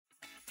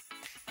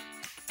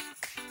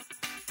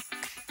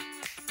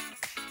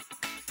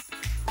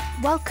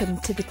Welcome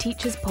to the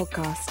Teachers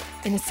Podcast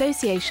in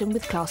association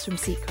with Classroom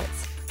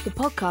Secrets, the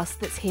podcast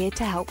that's here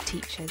to help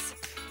teachers.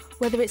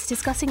 Whether it's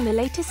discussing the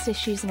latest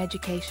issues in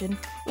education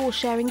or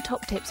sharing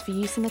top tips for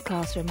use in the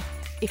classroom,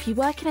 if you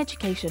work in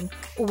education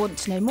or want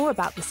to know more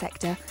about the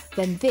sector,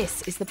 then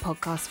this is the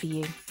podcast for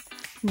you.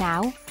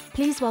 Now,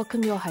 please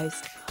welcome your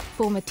host,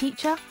 former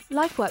teacher,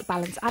 life-work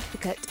balance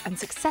advocate and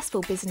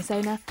successful business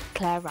owner,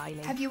 Claire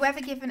Riley. Have you ever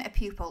given a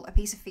pupil a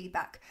piece of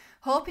feedback,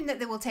 hoping that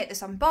they will take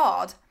this on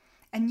board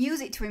and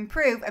use it to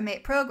improve and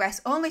make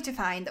progress, only to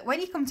find that when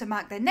you come to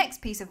mark their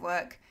next piece of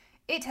work,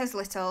 it has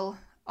little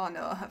or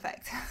no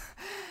effect?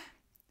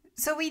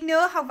 So we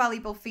know how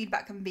valuable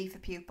feedback can be for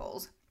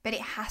pupils, but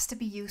it has to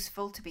be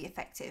useful to be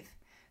effective.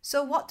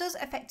 So what does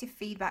effective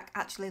feedback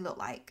actually look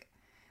like?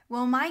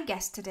 Well, my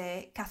guest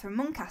today, Catherine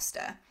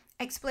Muncaster,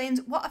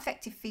 explains what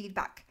effective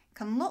feedback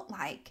can look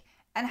like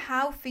and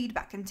how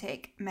feedback can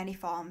take many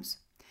forms.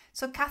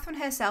 So Catherine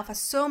herself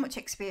has so much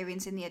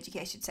experience in the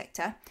education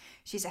sector.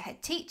 She's a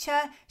head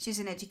teacher, she's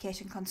an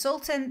education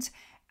consultant,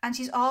 and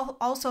she's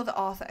also the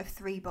author of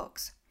 3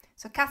 books.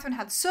 So Catherine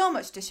had so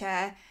much to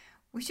share,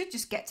 we should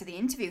just get to the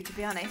interview, to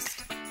be honest.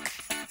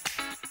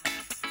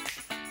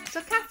 So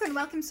Catherine,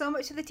 welcome so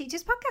much to the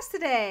Teachers Podcast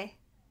today.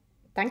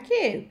 Thank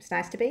you. It's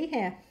nice to be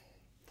here.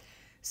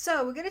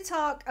 So we're going to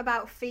talk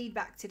about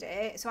feedback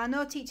today. So I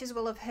know teachers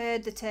will have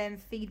heard the term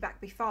feedback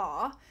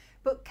before,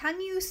 but can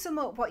you sum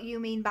up what you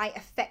mean by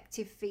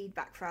effective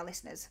feedback for our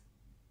listeners?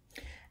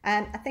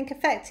 I think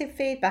effective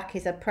feedback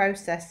is a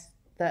process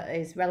that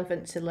is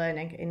relevant to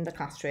learning in the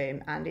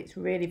classroom, and it's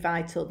really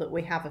vital that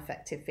we have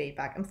effective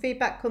feedback. And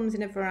feedback comes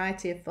in a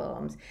variety of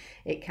forms.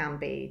 It can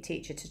be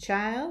teacher to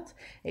child,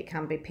 it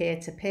can be peer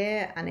to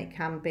peer, and it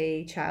can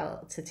be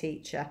child to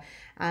teacher.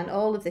 And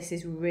all of this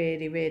is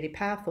really, really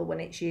powerful when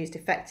it's used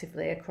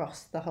effectively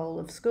across the whole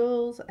of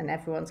schools and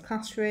everyone's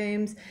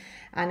classrooms,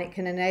 and it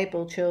can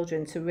enable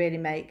children to really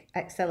make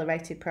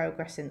accelerated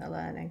progress in their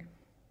learning.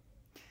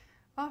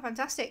 Oh,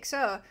 fantastic.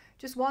 So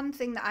just one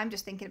thing that I'm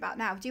just thinking about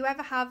now, do you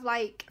ever have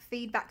like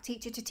feedback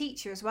teacher to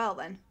teacher as well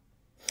then?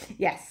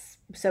 Yes,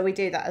 so we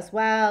do that as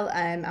well,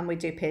 and we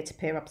do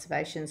peer-to-peer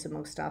observations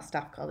amongst our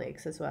staff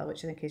colleagues as well,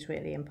 which I think is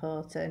really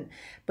important.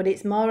 But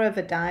it's more of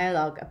a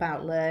dialogue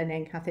about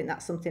learning. I think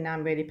that's something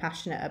I'm really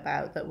passionate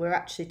about, that we're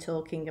actually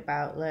talking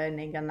about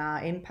learning and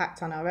our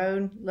impact on our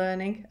own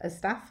learning as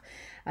staff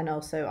and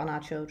also on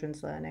our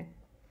children's learning.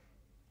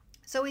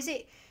 So is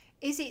it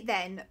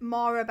then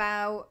more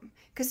about,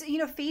 because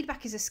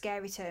feedback is a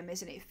scary term,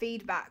 isn't it?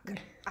 Feedback,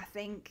 I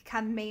think,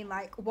 can mean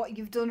like what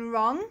you've done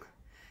wrong.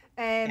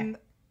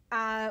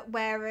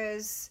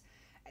 Whereas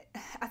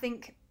I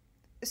think,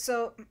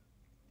 so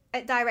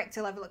at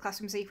director level at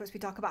Classroom Secrets,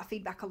 we talk about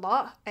feedback a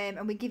lot,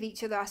 and we give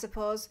each other, I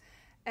suppose,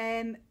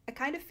 a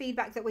kind of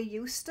feedback that we're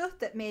used to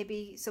that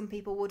maybe some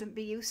people wouldn't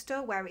be used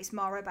to, where it's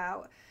more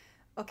about,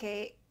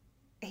 okay,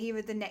 here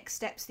are the next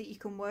steps that you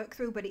can work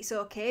through, but it's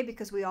okay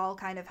because we all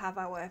kind of have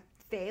our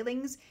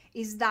failings.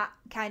 Is that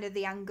kind of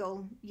the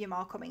angle you're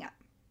more coming at?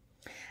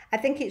 I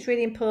think it's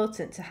really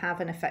important to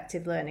have an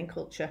effective learning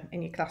culture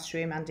in your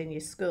classroom and in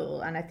your school,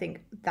 and I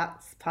think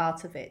that's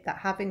part of it, that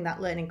having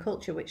that learning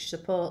culture which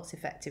supports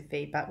effective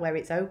feedback, where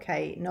it's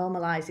okay,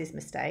 normalises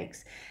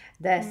mistakes,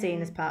 they're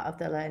seen as part of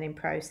the learning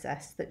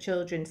process, that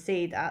children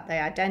see that, they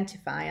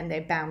identify and they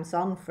bounce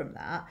on from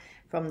that,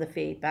 from the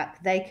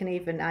feedback. They can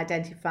even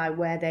identify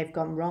where they've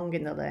gone wrong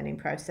in the learning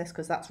process,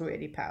 because that's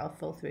really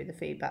powerful through the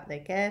feedback they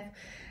give.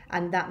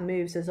 And that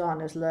moves us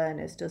on as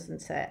learners,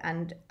 doesn't it?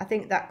 And I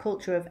think that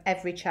culture of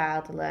every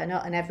child a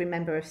learner and every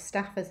member of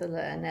staff as a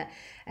learner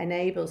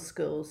enables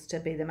schools to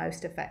be the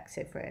most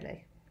effective,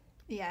 really.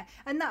 Yeah,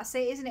 and that's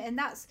it, isn't it? And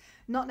that's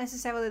not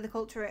necessarily the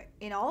culture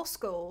in all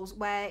schools,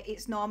 where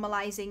it's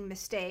normalising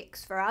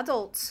mistakes for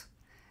adults.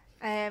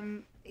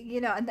 And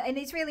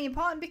it's really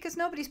important because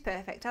nobody's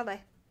perfect, are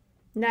they?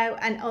 No,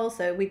 and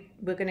also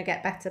we're going to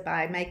get better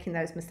by making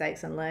those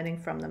mistakes and learning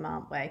from them,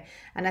 aren't we?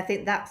 And I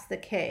think that's the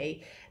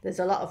key. There's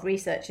a lot of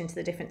research into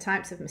the different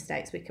types of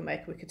mistakes we can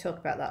make. We could talk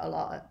about that a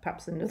lot,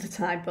 perhaps another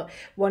time. But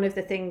one of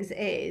the things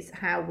is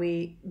how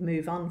we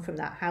move on from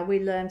that, how we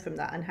learn from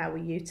that, and how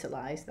we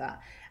utilise that.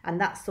 And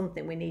that's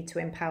something we need to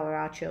empower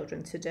our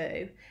children to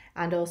do.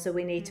 And also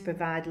we need to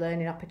provide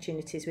learning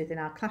opportunities within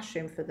our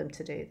classroom for them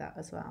to do that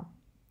as well.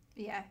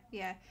 Yeah.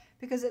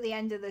 Because at the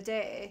end of the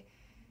day,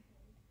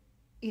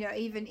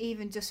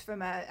 even just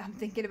from I'm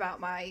thinking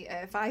about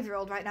my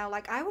 5-year-old right now,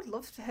 like I would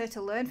love for her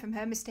to learn from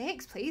her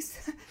mistakes,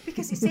 please,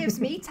 because it saves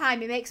me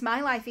time, it makes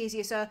my life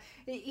easier. So,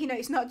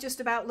 it's not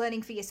just about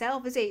learning for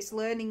yourself, is it? It's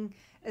learning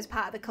as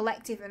part of the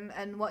collective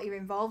and what you're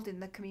involved in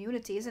the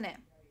community, isn't it?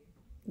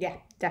 Yeah,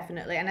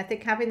 definitely. And I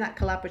think having that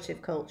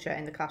collaborative culture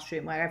in the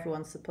classroom where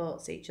everyone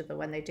supports each other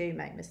when they do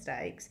make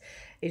mistakes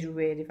is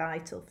really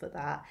vital for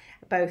that.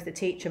 Both the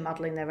teacher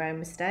modelling their own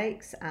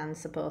mistakes and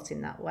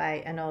supporting that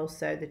way, and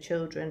also the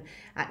children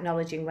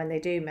acknowledging when they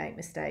do make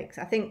mistakes.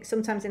 I think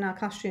sometimes in our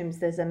classrooms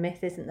there's a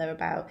myth, isn't there,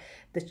 about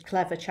the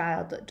clever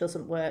child that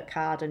doesn't work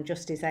hard and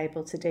just is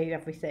able to do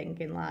everything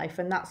in life,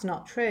 and that's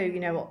not true. You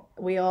know,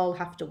 we all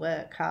have to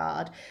work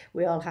hard,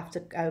 we all have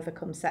to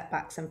overcome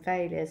setbacks and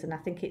failures, and I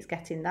think it's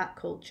getting that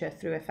culture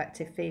through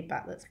effective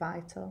feedback that's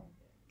vital.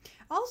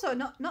 Also,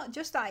 not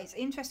just that, it's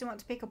interesting, I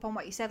want to pick up on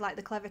what you said, like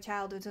the clever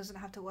child who doesn't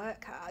have to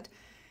work hard.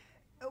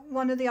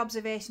 One of the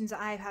observations that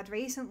I've had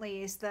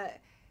recently is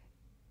that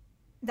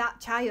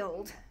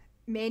child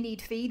may need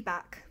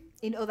feedback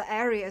in other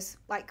areas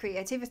like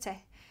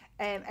creativity,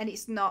 and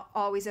it's not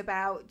always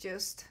about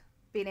just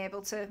being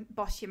able to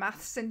boss your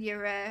maths and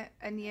your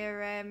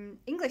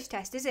English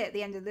test, is it, at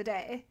the end of the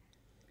day?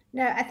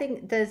 No, I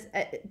think there's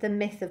the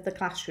myth of the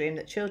classroom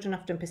that children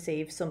often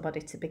perceive somebody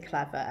to be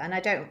clever. And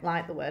I don't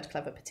like the word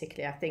clever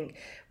particularly. I think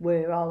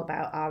we're all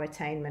about our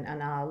attainment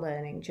and our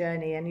learning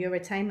journey. And your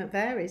attainment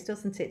varies,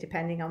 doesn't it,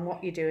 depending on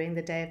what you're doing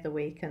the day of the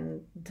week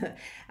and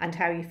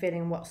how you're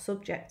feeling, what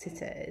subject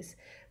it is.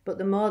 But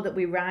the more that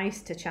we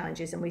rise to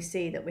challenges and we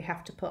see that we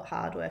have to put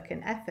hard work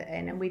and effort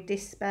in, and we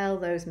dispel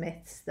those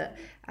myths that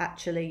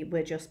actually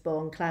we're just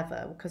born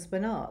clever, because we're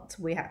not.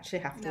 We actually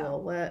have to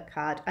all work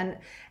hard. And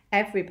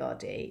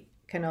everybody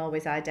can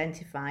always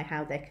identify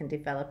how they can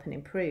develop and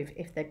improve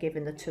if they're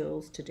given the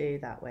tools to do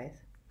that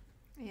with.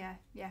 Yeah.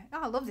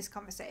 Oh, I love this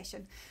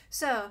conversation.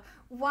 So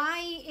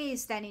why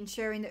is then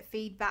ensuring that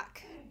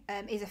feedback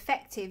is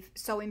effective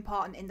so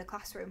important in the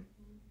classroom?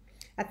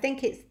 I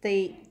think it's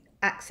the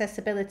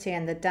accessibility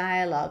and the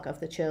dialogue of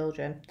the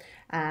children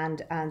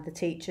and the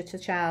teacher to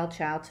child,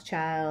 child to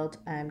child,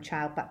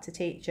 child back to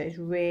teacher is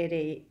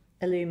really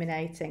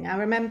illuminating. I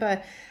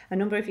remember a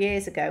number of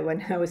years ago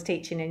when I was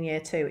teaching in year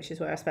 2, which is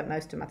where I spent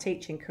most of my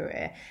teaching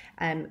career,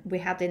 we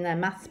had in their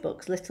maths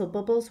books little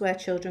bubbles where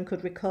children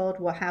could record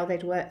how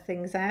they'd work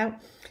things out,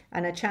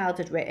 and a child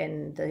had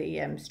written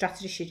the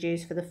strategy she'd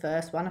used for the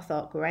first one. I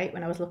thought, great,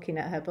 when I was looking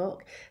at her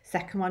book.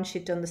 Second one,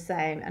 she'd done the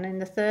same, and in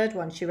the third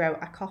one she wrote,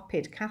 I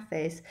copied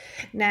Kathy's.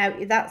 Now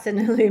that's an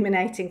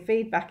illuminating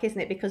feedback,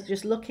 isn't it? Because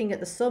just looking at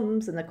the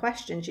sums and the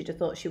questions, you'd have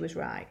thought she was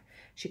right.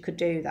 She could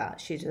do that.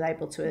 She was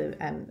able to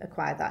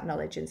acquire that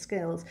knowledge and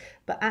skills,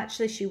 but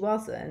actually she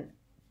wasn't.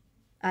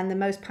 And the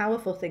most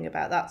powerful thing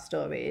about that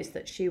story is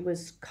that she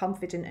was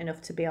confident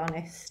enough to be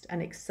honest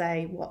and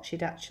say what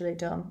she'd actually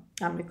done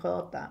and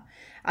record that.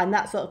 And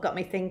that sort of got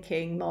me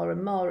thinking more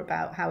and more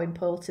about how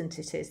important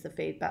it is, the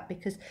feedback,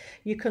 because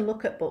you can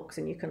look at books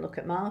and you can look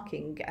at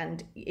marking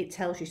and it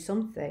tells you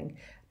something,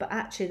 but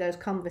actually those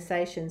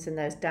conversations and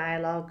those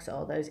dialogues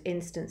or those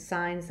instant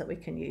signs that we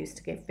can use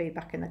to give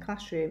feedback in the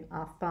classroom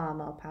are far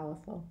more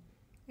powerful.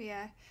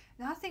 Yeah.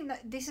 And I think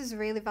that this is a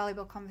really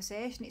valuable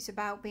conversation. It's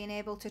about being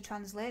able to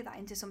translate that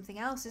into something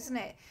else, isn't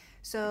it?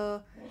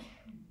 So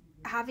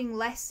having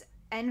less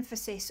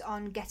emphasis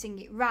on getting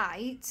it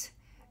right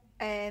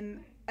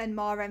and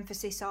more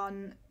emphasis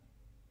on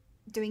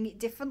doing it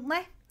differently.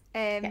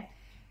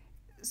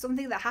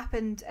 Something that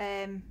happened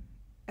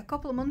a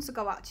couple of months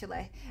ago,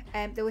 actually,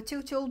 there were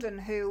 2 children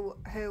who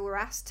were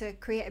asked to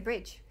create a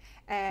bridge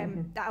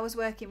that I was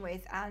working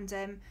with,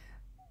 and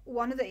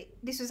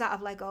this was out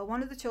of Lego.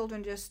 One of the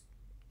children just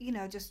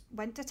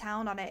went to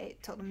town on it.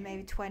 It took them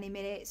maybe 20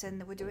 minutes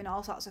and they were doing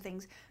all sorts of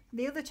things.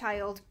 The other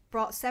child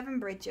brought 7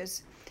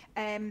 bridges,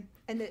 and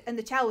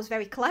the child was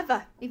very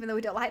clever, even though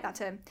we don't like that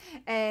term.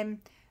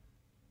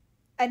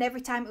 And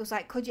every time it was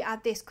like, could you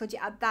add this, could you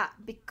add that?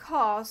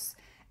 Because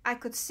I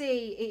could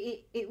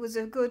see it was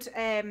a good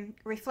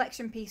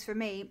reflection piece for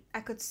me.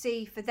 I could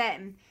see for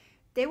them,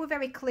 they were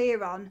very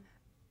clear on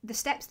the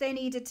steps they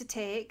needed to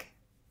take,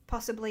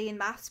 possibly in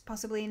maths,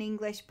 possibly in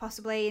English,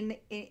 possibly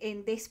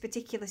in this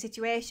particular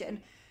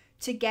situation,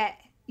 to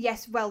get,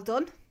 yes, well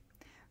done,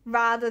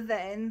 rather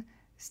than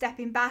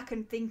stepping back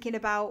and thinking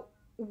about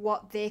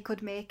what they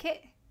could make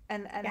it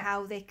and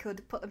how they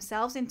could put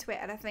themselves into it.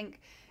 And I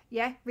think,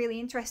 really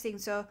interesting.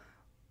 So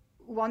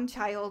one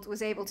child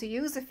was able to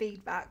use the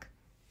feedback.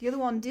 The other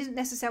one didn't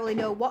necessarily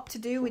know what to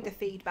do with the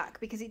feedback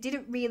because it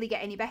didn't really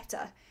get any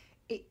better.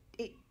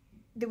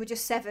 There were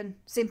just 7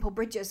 simple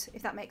bridges,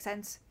 if that makes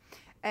sense.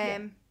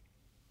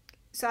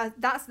 So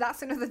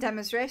that's another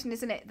demonstration,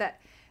 isn't it,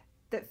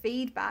 that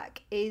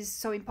feedback is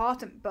so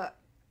important, but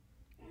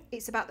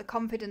it's about the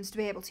confidence to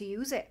be able to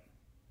use it.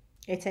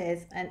 It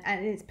is,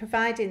 and it's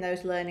providing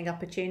those learning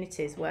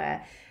opportunities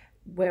where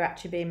we're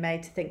actually being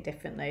made to think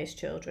differently as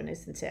children,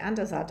 isn't it, and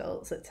as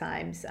adults at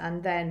times,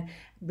 and then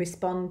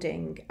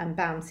responding and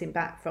bouncing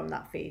back from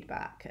that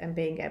feedback and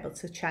being able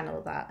to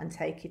channel that and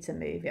take it and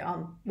move it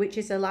on, which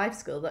is a life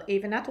skill that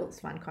even adults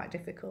find quite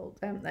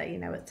difficult, don't they,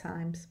 at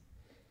times.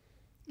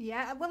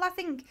 Yeah, well, I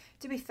think,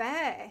 to be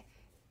fair,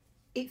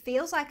 it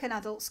feels like an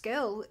adult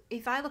skill.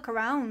 If I look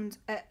around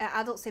at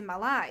adults in my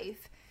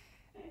life,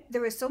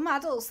 there are some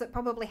adults that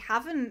probably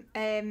haven't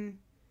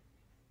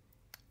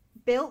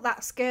built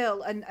that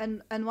skill,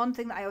 and one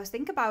thing that I always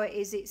think about it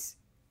is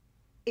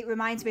it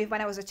reminds me of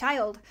when I was a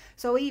child.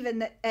 So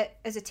even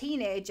as a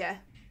teenager,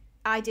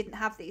 I didn't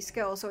have these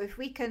skills. So if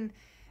we can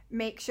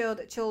make sure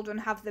that children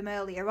have them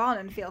earlier on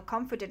and feel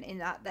confident in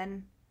that,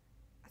 then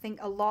I think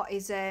a lot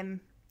is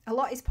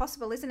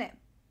possible, isn't it?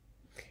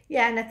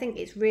 Yeah, and I think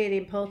it's really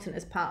important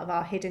as part of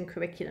our hidden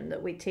curriculum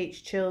that we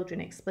teach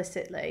children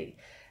explicitly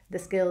the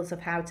skills of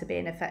how to be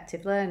an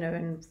effective learner,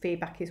 and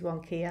feedback is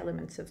one key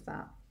element of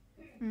that.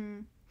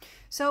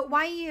 So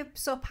why are you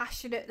so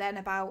passionate then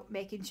about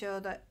making sure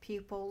that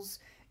pupils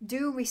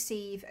do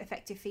receive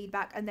effective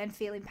feedback and then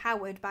feel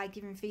empowered by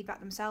giving feedback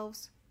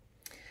themselves?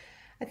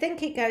 I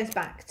think it goes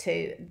back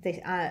to this.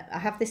 I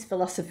have this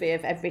philosophy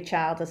of every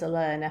child as a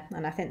learner,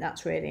 and I think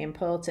that's really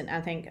important.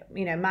 I think,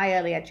 my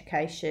early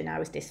education, I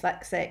was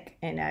dyslexic,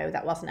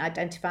 that wasn't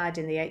identified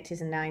in the 80s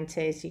and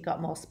 90s. You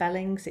got more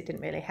spellings, it didn't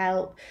really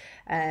help,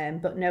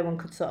 but no one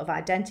could sort of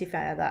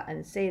identify that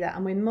and see that.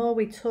 And the more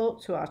we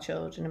talk to our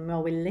children and the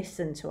more we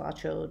listen to our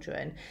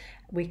children,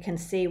 we can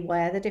see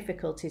where the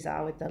difficulties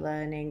are with the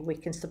learning, we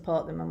can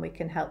support them and we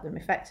can help them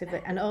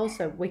effectively. And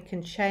also we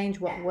can change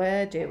what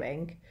we're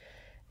doing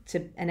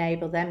to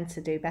enable them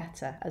to do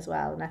better as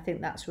well. And I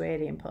think that's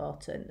really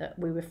important, that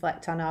we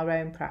reflect on our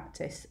own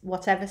practice.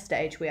 Whatever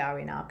stage we are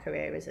in our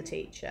career as a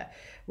teacher,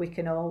 we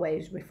can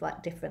always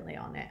reflect differently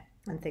on it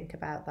and think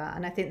about that.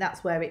 And I think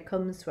that's where it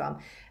comes from.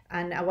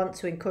 And I want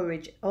to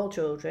encourage all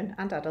children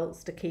and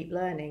adults to keep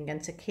learning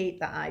and to keep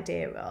that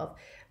idea of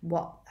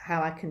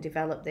how I can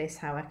develop this,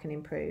 how I can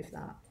improve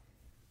that.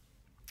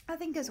 I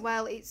think as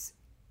well, it's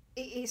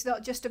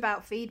not just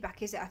about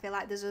feedback, is it? I feel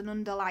like there's an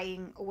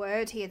underlying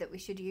word here that we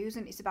should use,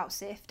 and it's about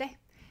safety.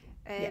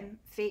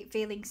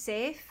 Feeling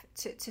safe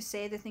to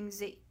say the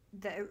things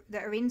that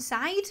are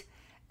inside,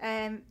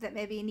 that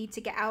maybe you need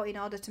to get out in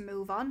order to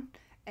move on.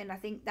 And I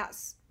think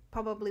that's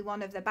probably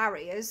one of the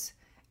barriers,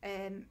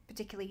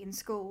 particularly in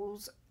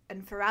schools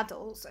and for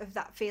adults, of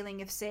that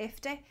feeling of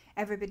safety.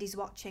 Everybody's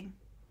watching.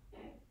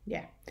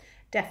 Yeah,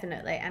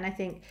 definitely. And I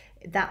think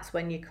that's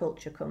when your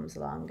culture comes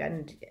along,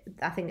 and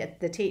I think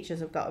the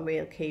teachers have got a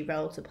real key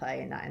role to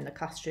play in that, in the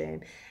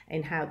classroom,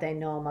 in how they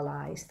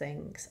normalise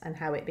things and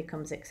how it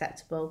becomes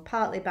acceptable,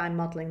 partly by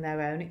modelling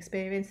their own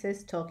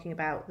experiences, talking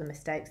about the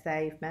mistakes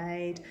they've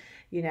made,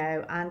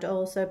 and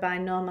also by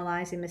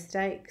normalising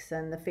mistakes,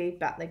 and the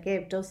feedback they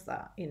give does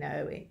that.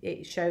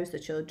 It shows the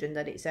children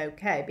that it's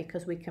okay,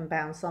 because we can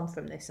bounce on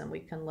from this and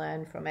we can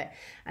learn from it.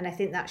 And I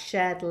think that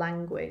shared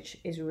language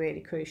is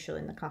really crucial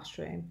in the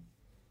classroom.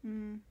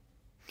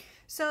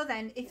 So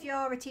then, if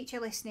you're a teacher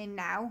listening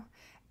now,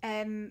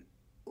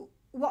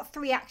 what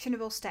 3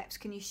 actionable steps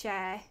can you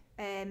share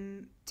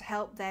to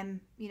help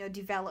them,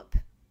 develop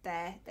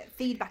their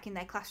feedback in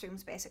their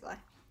classrooms, basically?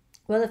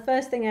 Well, the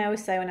first thing I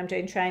always say when I'm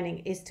doing training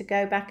is to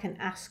go back and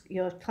ask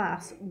your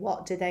class,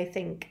 what do they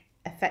think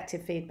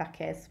effective feedback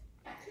is?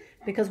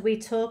 Because we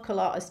talk a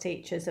lot as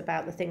teachers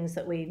about the things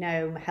that we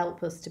know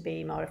help us to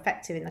be more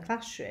effective in the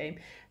classroom,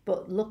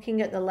 but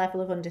looking at the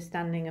level of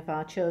understanding of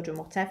our children,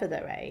 whatever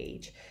their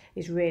age,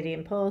 is really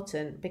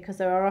important, because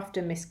there are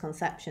often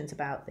misconceptions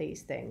about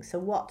these things. So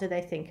what do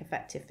they think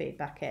effective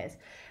feedback is?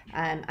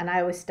 And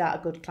I always start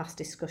a good class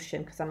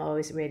discussion, because I'm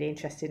always really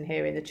interested in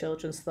hearing the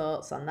children's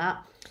thoughts on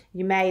that.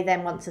 You may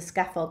then want to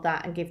scaffold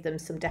that and give them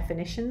some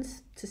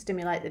definitions to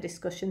stimulate the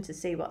discussion to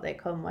see what they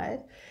come with.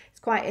 It's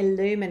quite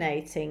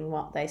illuminating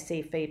what they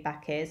see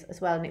feedback is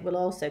as well, and it will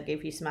also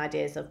give you some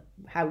ideas of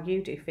how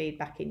you do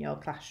feedback in your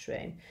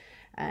classroom.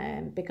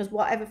 Because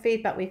whatever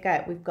feedback we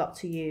get, we've got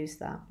to use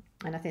that.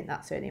 And I think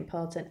that's really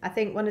important. I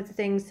think one of the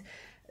things,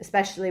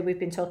 especially we've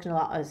been talking a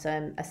lot as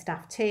a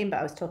staff team, but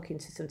I was talking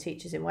to some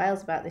teachers in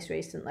Wales about this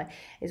recently,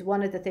 is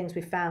one of the things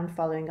we found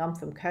following on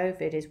from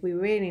COVID is we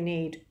really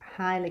need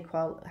high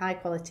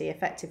quality,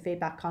 effective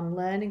feedback on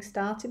learning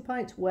starting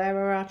points. Where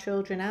are our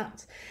children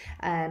at?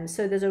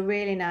 So there's a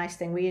really nice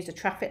thing. We use a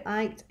traffic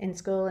light in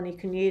school, and you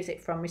can use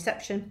it from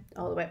reception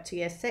all the way up to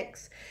year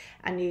 6.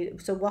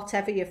 So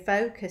whatever your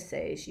focus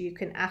is, you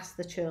can ask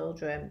the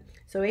children.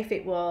 So if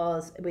it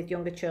was with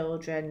younger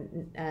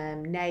children,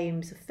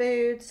 names of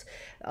foods,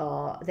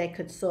 or they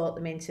could sort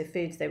them into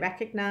foods they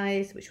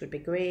recognise, which would be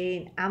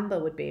green. Amber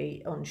would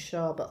be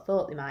unsure but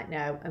thought they might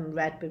know, and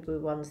red would be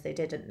ones they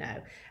didn't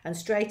know. And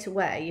straight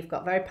away, you've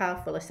got very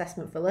powerful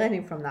assessment for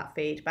learning from that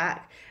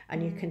feedback,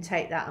 and you can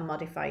take that and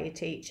modify your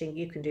teaching.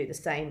 You can do the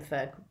same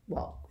for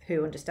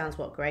who understands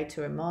what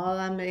greater and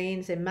more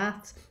means in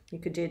maths. You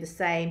could do the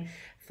same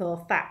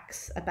for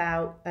facts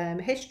about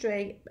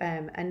history,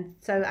 and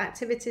so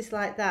activities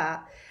like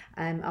that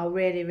are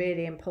really,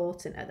 really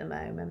important at the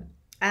moment.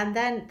 And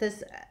then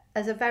there's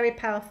a very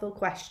powerful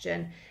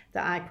question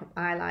that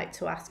I like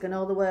to ask, and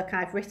all the work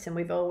I've written,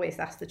 we've always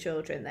asked the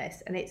children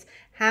this, and it's,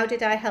 how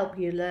did I help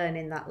you learn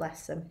in that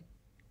lesson?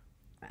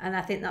 And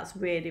I think that's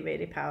really,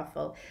 really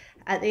powerful.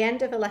 At the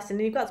end of a lesson,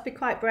 you've got to be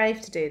quite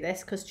brave to do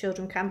this, because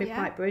children can be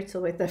quite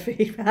brutal with their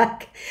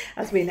feedback,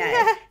 as we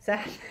know. So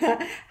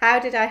how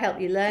did I help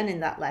you learn in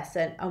that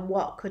lesson, and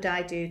what could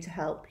I do to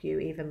help you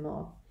even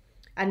more?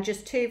 And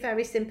just 2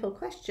 very simple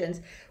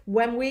questions.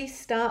 When we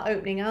start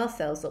opening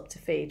ourselves up to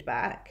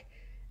feedback,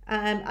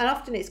 and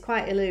often it's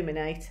quite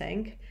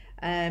illuminating,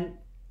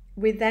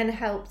 we then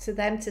help to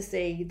them to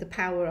see the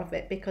power of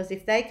it, because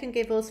if they can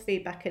give us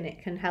feedback and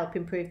it can help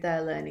improve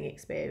their learning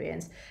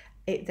experience,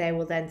 they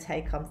will then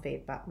take on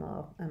feedback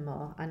more and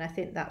more. And I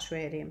think that's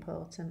really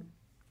important.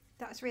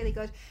 That's really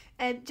good.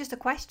 Just a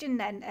question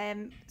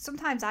then.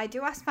 Sometimes I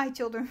do ask my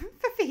children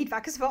for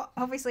feedback, as well,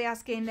 obviously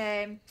asking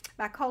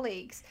my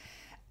colleagues.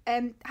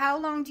 How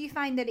long do you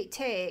find that it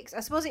takes?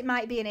 I suppose it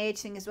might be an age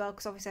thing as well,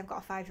 because obviously I've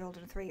got a 5-year-old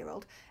and a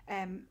 3-year-old,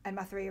 and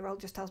my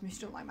 3-year-old just tells me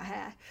she doesn't like my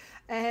hair.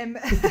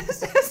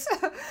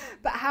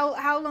 But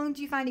how long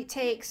do you find it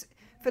takes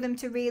for them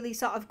to really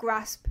sort of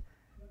grasp,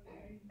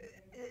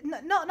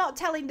 not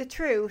telling the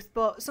truth,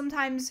 but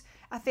sometimes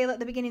I feel at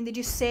the beginning they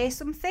just say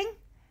something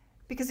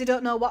because they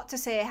don't know what to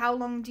say. How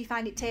long do you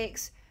find it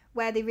takes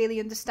where they really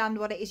understand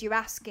what it is you're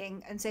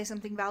asking and say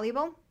something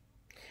valuable?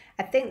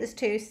 I think there's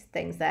two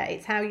things there.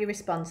 It's how you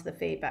respond to the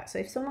feedback. So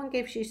if someone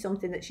gives you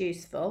something that's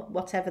useful,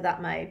 whatever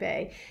that may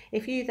be,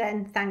 if you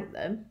then thank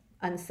them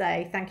and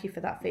say, thank you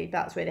for that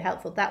feedback, that's really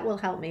helpful, that will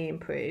help me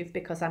improve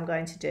because I'm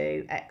going to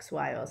do X,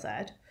 Y, or Z,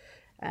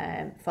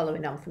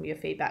 following on from your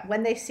feedback.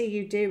 When they see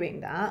you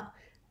doing that,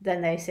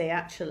 then they say,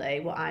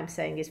 actually, what I'm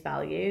saying is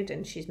valued,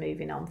 and she's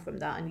moving on from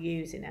that and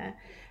using it.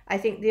 I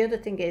think the other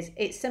thing is,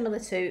 it's similar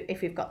to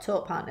if we've got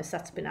talk partners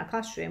set up in our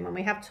classroom. When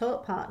we have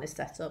talk partners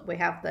set up, we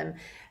have them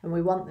and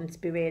we want them to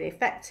be really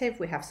effective.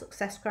 We have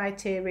success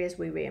criteria,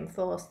 we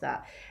reinforce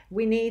that.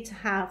 We need to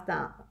have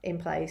that in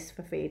place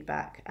for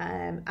feedback.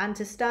 And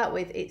to start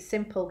with, it's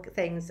simple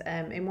things.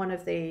 In one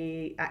of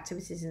the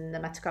activities in the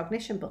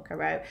metacognition book I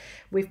wrote,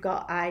 we've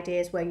got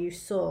ideas where you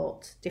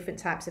sort different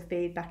types of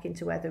feedback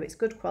into whether it's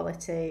good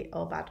quality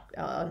or bad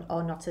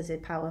or not as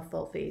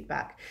powerful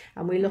feedback.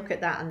 And we look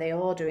at that and they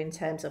order in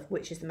terms of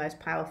which is the most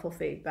powerful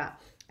feedback,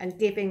 and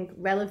giving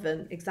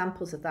relevant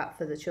examples of that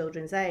for the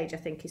children's age I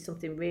think is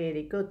something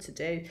really good to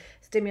do.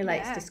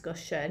 Stimulates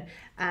discussion,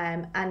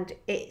 and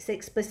it's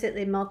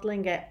explicitly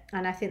modelling it,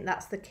 and I think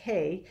that's the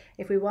key.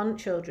 If we want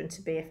children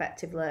to be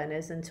effective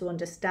learners and to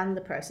understand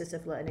the process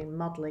of learning,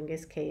 modelling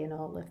is key in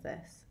all of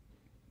this.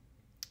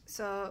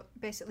 So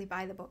basically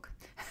buy the book.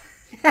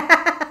 No.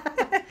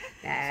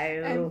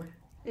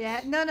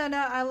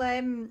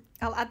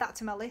 I'll add that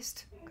to my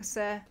list because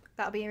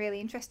that'll be really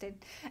interesting.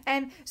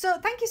 So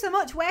thank you so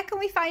much. Where can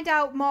we find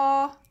out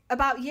more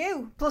about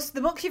you, plus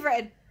the books you've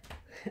written?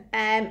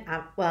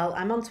 Well,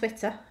 I'm on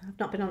Twitter.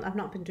 I've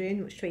not been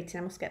doing much tweeting.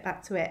 I must get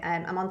back to it.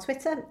 I'm on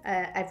Twitter.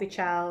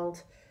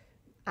 Everychild,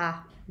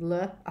 I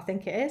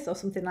think it is, or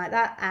something like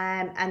that.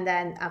 And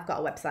then I've got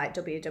a website,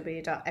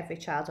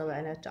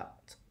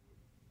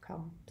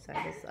 www.everychildalearner.com. So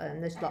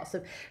there's lots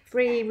of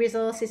free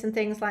resources and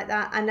things like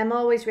that. And I'm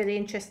always really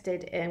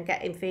interested in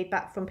getting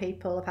feedback from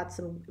people. I've had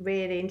some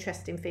really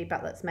interesting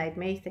feedback that's made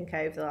me think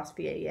over the last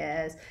few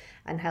years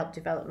and helped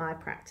develop my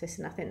practice.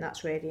 And I think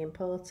that's really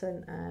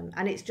important.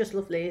 And it's just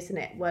lovely, isn't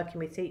it, working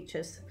with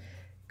teachers,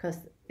 because,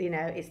 you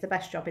know, it's the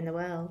best job in the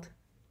world.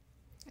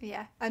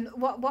 Yeah. And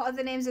what are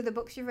the names of the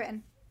books you've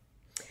written?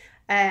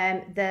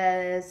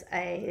 There's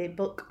a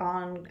book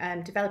on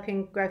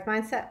developing growth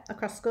mindset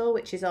across school,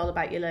 which is all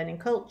about your learning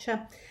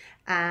culture,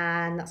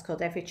 and that's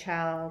called Every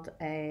Child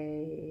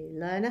a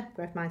Learner,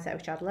 Growth Mindset,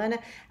 Every Child a Learner.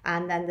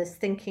 And then there's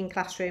Thinking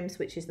Classrooms,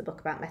 which is the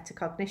book about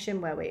metacognition,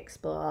 where we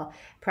explore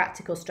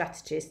practical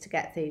strategies to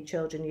get the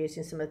children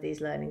using some of these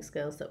learning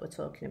skills that we're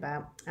talking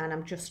about. And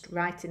I'm just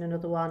writing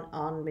another one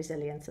on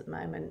resilience at the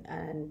moment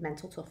and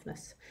mental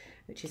toughness,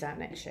 which is out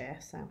next year.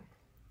 So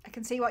I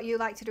can see what you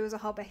like to do as a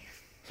hobby.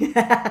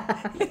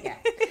 Yeah,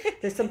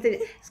 there's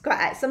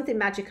something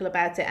magical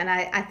about it, and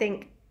I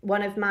think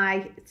one of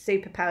my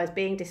superpowers,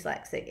 being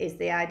dyslexic, is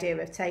the idea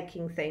of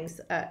taking things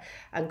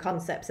and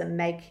concepts and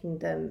making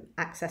them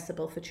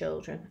accessible for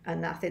children,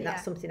 and I think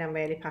that's something I'm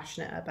really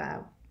passionate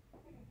about.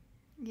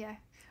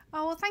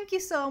 Oh, well, thank you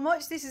so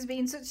much. This has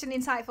been such an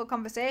insightful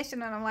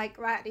conversation, and I'm like,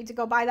 right, I need to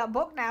go buy that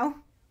book now.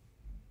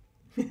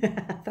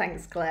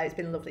 Thanks, Claire. It's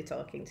been lovely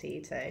talking to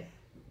you too.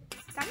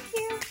 Thank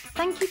you.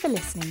 Thank you for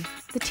listening.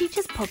 The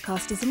Teachers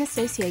Podcast is in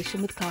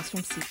association with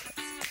Classroom Secrets,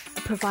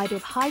 a provider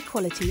of high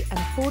quality and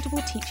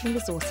affordable teaching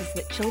resources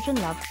that children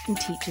love and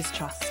teachers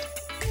trust.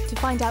 To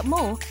find out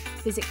more,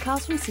 visit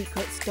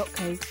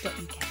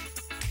classroomsecrets.co.uk.